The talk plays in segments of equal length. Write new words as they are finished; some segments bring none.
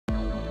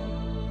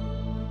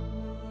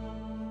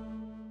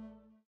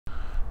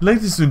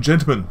Ladies and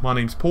gentlemen, my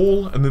name's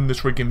Paul, and in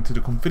this Red Gaming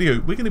Tycoon video,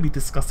 we're going to be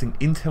discussing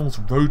Intel's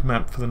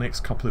roadmap for the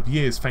next couple of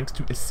years, thanks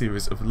to a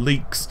series of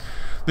leaks.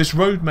 This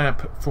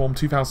roadmap from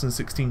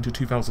 2016 to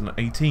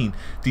 2018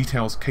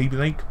 details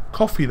Kaby-lake,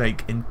 Coffee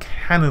Lake, and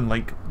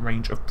Cannonlake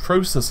range of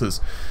processors.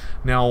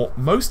 Now,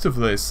 most of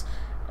this,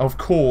 of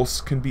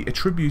course, can be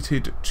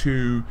attributed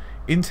to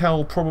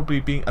Intel probably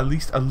being at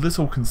least a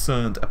little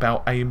concerned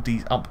about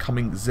AMD's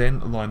upcoming Zen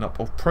lineup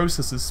of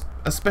processors,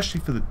 especially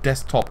for the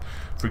desktop,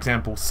 for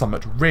example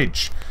Summit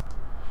Ridge.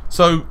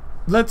 So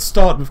let's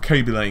start with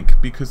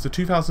Kaby-lake, because the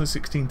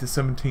 2016 to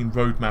 17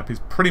 roadmap is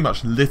pretty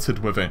much littered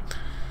with it.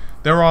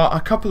 There are a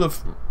couple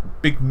of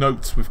big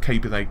notes with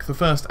Kaby-lake. The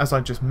first, as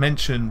I just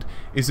mentioned,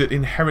 is it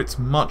inherits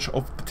much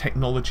of the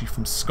technology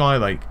from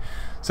Skylake.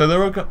 So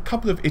there are a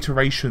couple of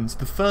iterations.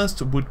 The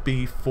first would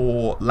be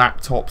for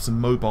laptops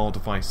and mobile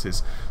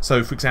devices.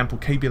 So for example,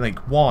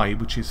 Kaby-lake Y,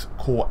 which is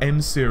Core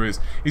M series,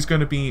 is going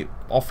to be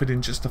offered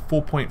in just a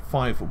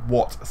 4.5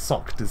 watt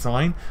SoC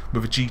design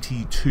with a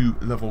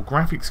GT2 level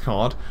graphics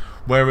card,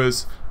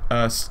 whereas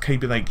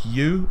Kaby-lake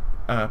U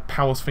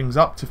powers things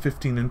up to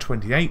 15 and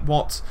 28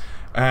 watts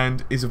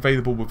and is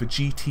available with a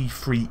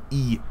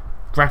GT3E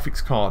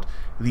graphics card.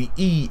 The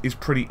E is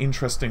pretty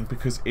interesting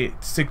because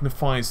it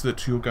signifies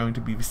that you're going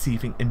to be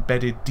receiving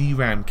embedded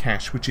DRAM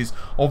cache, which is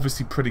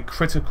obviously pretty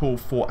critical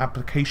for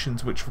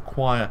applications which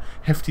require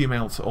hefty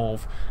amounts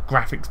of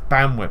graphics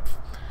bandwidth.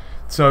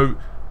 So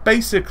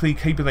basically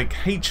Kaby-lake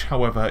H,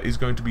 however, is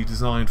going to be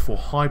designed for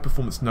high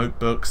performance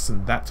notebooks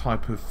and that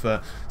type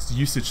of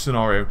usage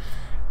scenario,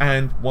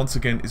 and once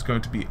again is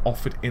going to be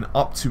offered in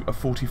up to a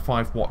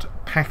 45 watt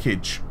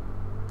package.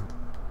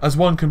 As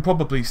one can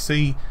probably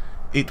see,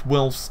 it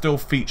will still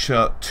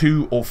feature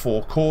 2 or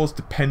 4 cores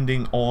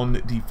depending on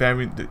the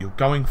variant that you're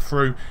going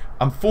through.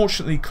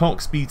 Unfortunately,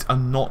 clock speeds are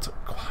not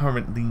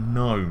currently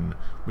known,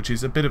 which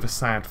is a bit of a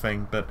sad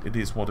thing, but it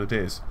is what it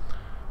is.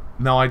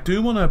 Now, I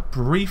do want to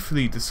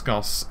briefly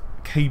discuss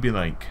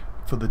Kaby-lake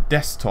for the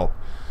desktop.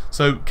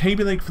 So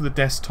Kaby-lake for the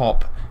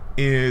desktop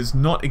is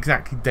not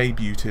exactly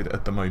debuted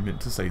at the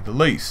moment, to say the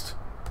least.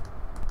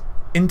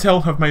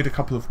 Intel have made a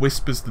couple of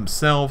whispers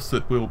themselves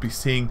that we'll be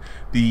seeing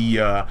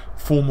the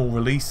formal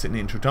release and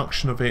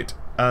introduction of it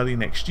early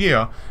next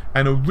year,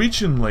 and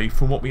originally,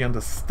 from what we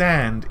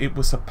understand, it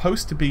was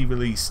supposed to be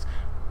released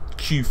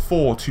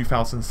Q4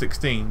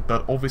 2016,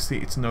 but obviously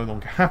it's no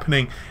longer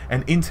happening,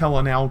 and Intel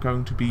are now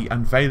going to be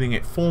unveiling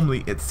it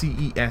formally at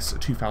CES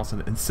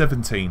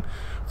 2017.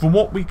 From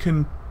what we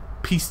can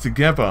piece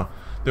together,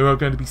 there are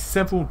going to be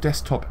several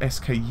desktop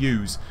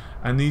SKUs,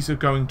 and these are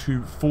going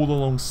to fall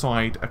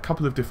alongside a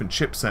couple of different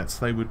chipsets.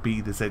 They would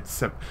be the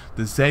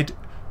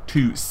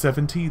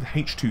Z270, the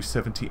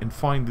H270, and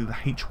finally the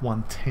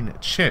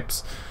H110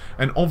 chips.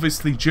 And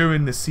obviously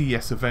during the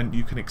CES event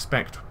you can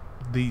expect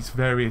these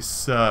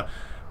various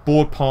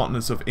board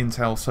partners of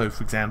Intel, so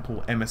for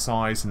example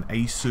MSIs and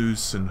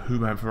Asus and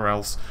whoever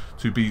else,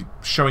 to be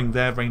showing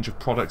their range of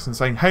products and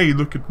saying, hey,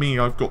 look at me,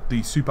 I've got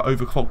the super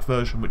overclocked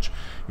version which,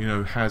 you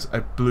know, has a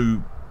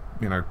blue,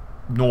 you know,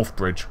 North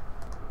Bridge.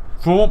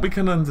 For what we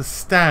can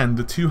understand,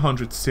 the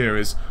 200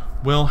 series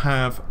will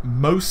have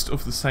most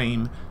of the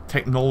same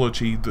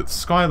technology that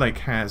Skylake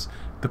has.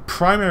 The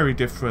primary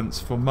difference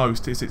for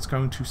most is it's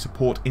going to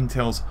support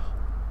Intel's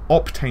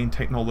Optane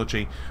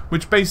technology,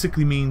 which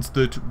basically means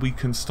that we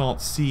can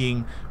start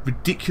seeing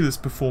ridiculous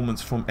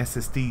performance from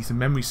SSDs and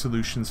memory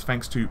solutions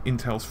thanks to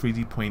Intel's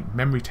 3D point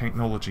memory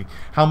technology.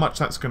 How much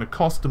that's going to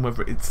cost and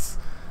whether it's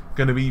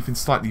going to be even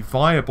slightly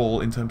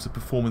viable in terms of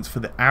performance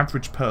for the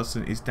average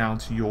person is down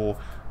to your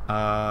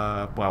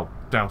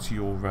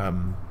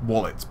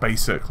wallets,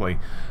 basically.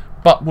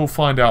 But we'll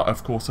find out,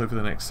 of course, over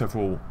the next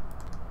several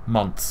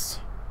months.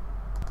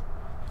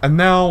 And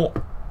now,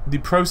 the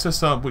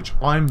processor which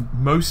I'm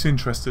most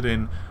interested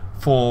in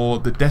for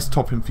the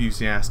desktop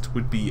enthusiast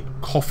would be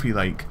Coffee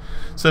Lake.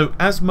 So,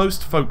 as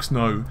most folks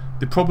know,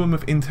 the problem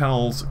with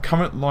Intel's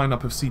current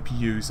lineup of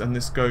CPUs, and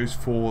this goes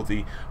for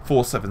the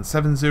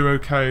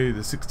 4770K,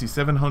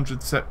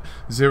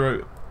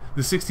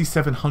 the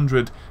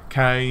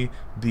 6700K,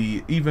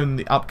 even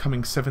the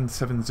upcoming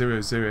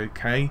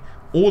 7700K,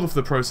 all of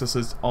the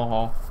processors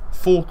are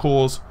 4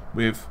 cores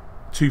with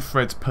 2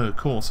 threads per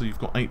core, so you've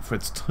got 8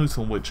 threads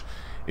total, which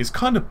is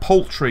kind of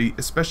paltry,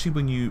 especially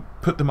when you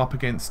put them up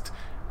against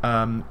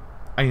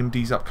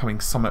AMD's upcoming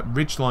Summit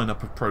Ridge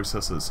lineup of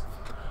processors.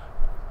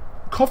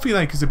 Coffee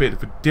Lake is a bit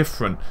of a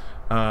different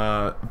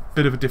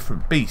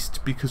beast,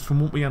 because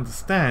from what we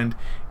understand,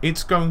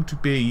 it's going to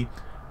be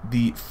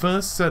the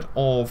first set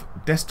of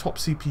desktop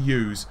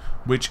CPUs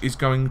which is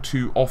going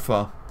to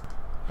offer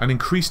an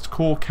increased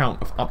core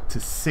count of up to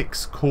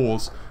 6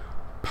 cores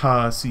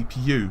per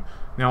CPU.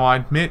 Now, I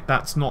admit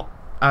that's not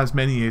as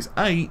many as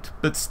 8,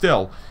 but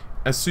still,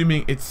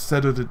 assuming it's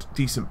set at a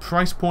decent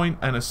price point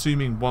and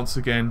assuming once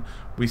again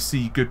we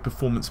see good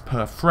performance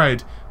per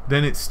thread,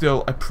 then it's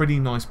still a pretty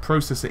nice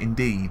processor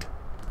indeed.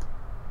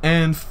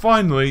 And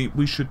finally,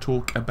 we should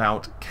talk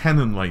about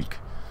Cannonlake.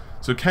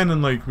 So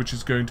Cannonlake, which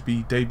is going to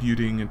be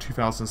debuting in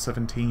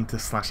 2017 to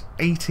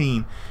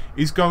 /18,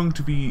 is going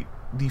to be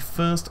the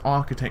first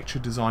architecture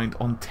designed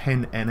on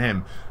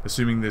 10nm,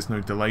 assuming there's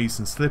no delays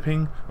and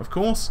slipping, of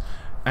course.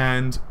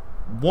 And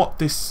what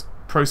this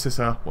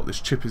processor, what this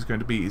chip is going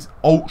to be, is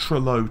ultra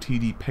low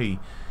TDP.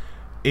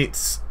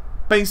 It's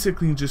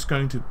basically just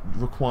going to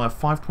require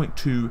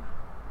 5.2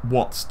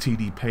 watts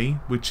TDP,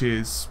 which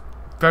is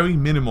very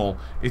minimal.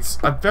 It's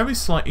a very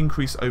slight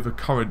increase over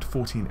current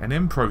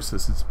 14nm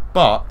processors,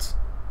 but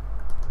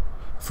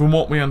from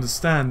what we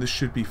understand, this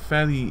should be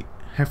fairly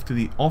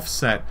heftily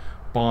offset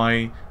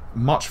by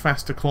much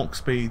faster clock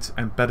speeds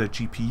and better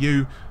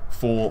GPU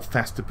for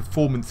faster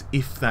performance,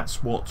 if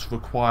that's what's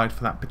required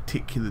for that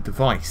particular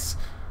device.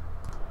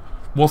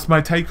 What's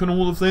my take on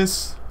all of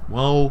this?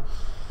 Well,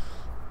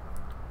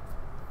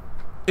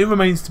 it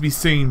remains to be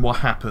seen what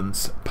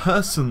happens.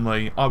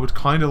 Personally, I would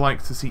kind of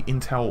like to see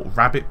Intel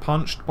rabbit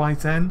punched by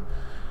Zen.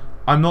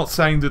 I'm not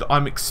saying that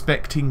I'm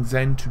expecting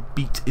Zen to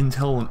beat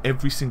Intel in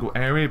every single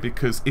area,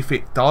 because if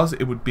it does,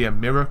 it would be a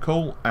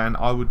miracle, and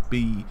I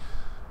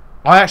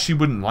actually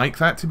wouldn't like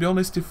that, to be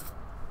honest, if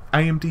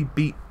AMD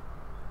beat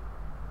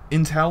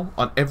Intel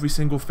on every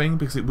single thing,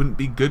 because it wouldn't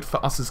be good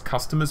for us as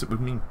customers. It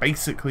would mean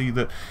basically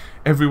that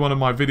every one of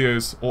my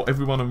videos or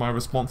every one of my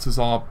responses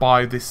are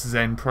buy this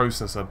Zen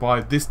processor,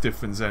 buy this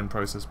different Zen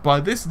processor,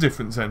 buy this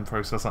different Zen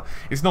processor.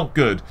 It's not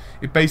good.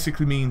 It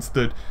basically means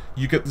that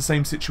you get the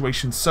same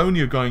situation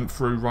Sony are going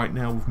through right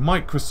now with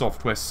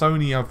Microsoft, where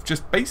Sony have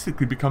just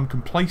basically become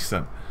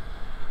complacent.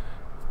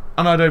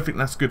 And I don't think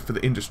that's good for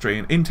the industry.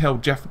 And Intel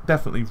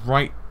definitely,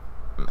 right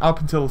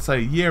up until, say, a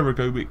year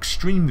ago, were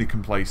extremely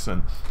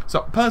complacent.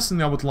 So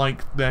personally, I would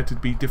like there to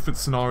be different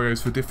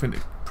scenarios for different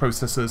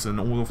processors and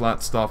all of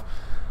that stuff.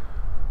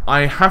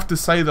 I have to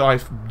say that I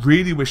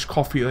really wish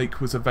Coffee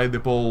Lake was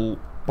available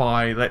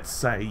by, let's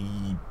say,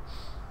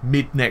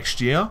 mid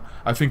next year.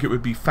 I think it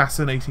would be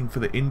fascinating for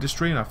the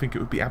industry, and I think it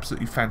would be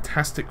absolutely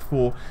fantastic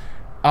for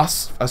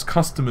us as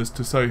customers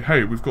to say,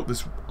 hey, we've got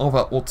this other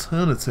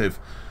alternative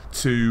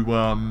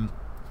to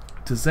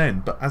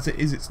Zen. But as it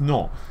is, it's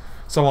not.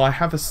 So I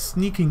have a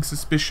sneaking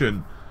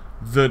suspicion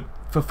that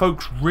for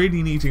folks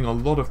really needing a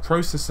lot of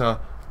processor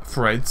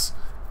threads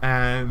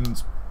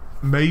and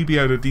maybe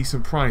at a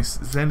decent price,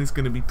 Zen is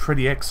going to be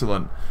pretty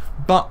excellent.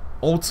 But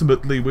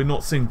ultimately, we're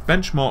not seeing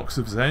benchmarks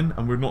of Zen,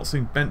 and we're not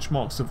seeing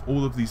benchmarks of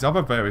all of these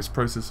other various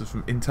processors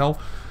from Intel.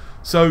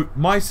 So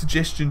my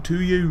suggestion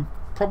to you,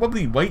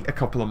 probably wait a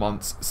couple of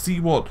months, see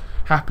what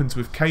happens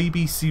with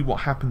KB, see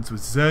what happens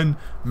with Zen,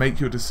 make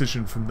your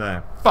decision from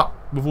there. But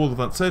with all of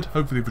that said,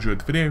 hopefully you've enjoyed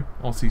the video.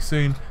 I'll see you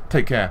soon.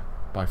 Take care.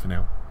 Bye for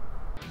now.